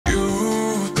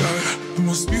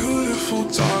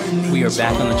We are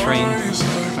back on the train,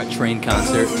 our train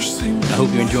concert. I hope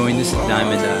you're enjoying this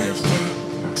Diamond Eyes.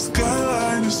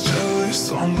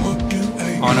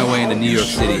 On our way into New York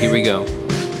City, here we go.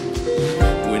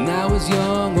 When I was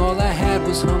young, all I had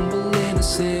was humble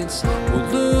innocence. Well,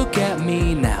 look at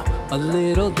me now, a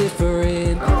little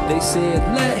different. They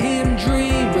said let him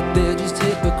dream, but they're just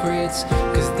hypocrites,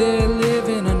 'cause they're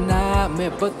living a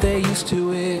nightmare, but they're used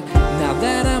to it. Now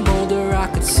that I'm older, I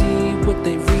could see what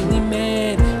they really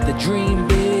meant. The dream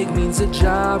big means a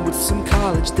job with some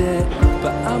college debt,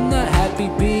 but I'm not happy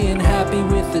being happy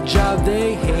with the job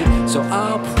they hate. So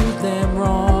I'll prove them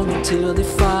wrong until they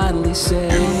finally say,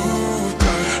 "You've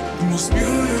got the most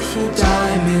beautiful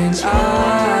diamond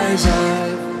eyes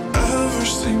I've ever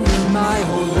seen in my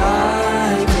whole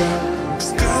life. The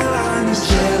skyline is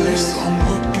jealous. I'm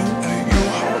looking at you,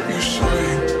 how you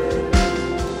shine."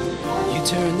 You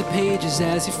turn the pages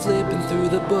as you're flipping through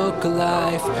the book of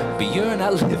life, but you're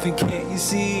not living, can't you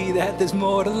see that there's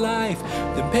more to life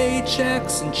than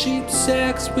paychecks and cheap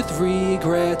sex with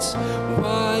regrets?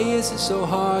 Why is it so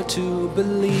hard to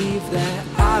believe that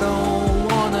I don't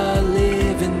wanna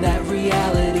live in that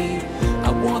reality?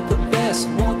 I want the best,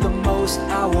 want the most,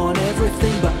 I want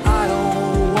everything, but I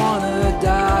don't wanna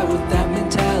die with that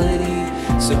mentality.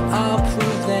 So I'll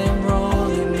prove them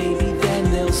wrong and maybe then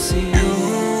they'll see.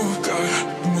 You've got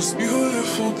the most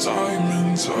beautiful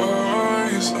diamond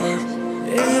eyes I've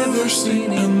Ever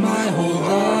seen in my whole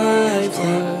life.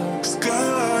 The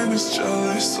skyline is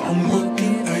jealous. I'm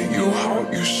looking at you, how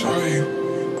you shine.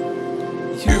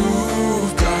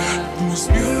 You've got the most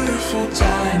beautiful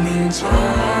diamond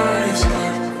eyes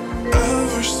I've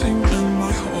ever seen in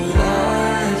my whole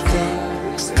life.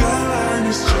 The skyline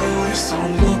is jealous.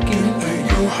 I'm looking at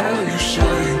you, how you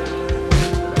shine.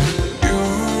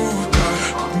 You've got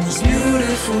the most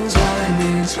beautiful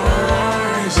diamond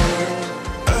eyes I've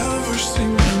ever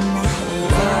seen in my whole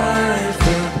life.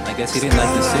 I guess he didn't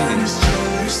like the singing. Skyline is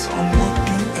jealous. I'm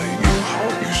looking at you, how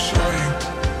you shine.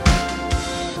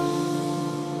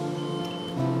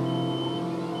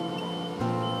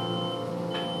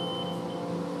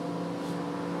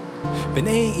 Been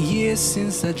 8 years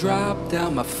since I dropped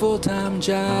out my full-time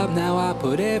job. Now I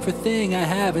put everything I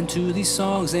have into these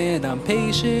songs, and I'm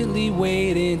patiently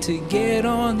waiting to get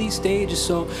on these stages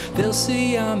so they'll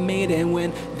see I made it. And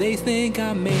when they think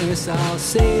I'm famous, I'll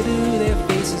say to their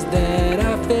faces that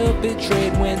I felt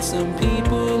betrayed when some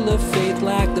people of faith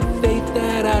lacked the faith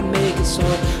that I'd make it. So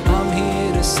I'm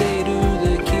here to say to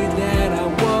the kid that I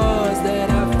was, that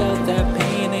I felt that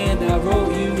pain, and I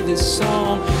wrote you this song.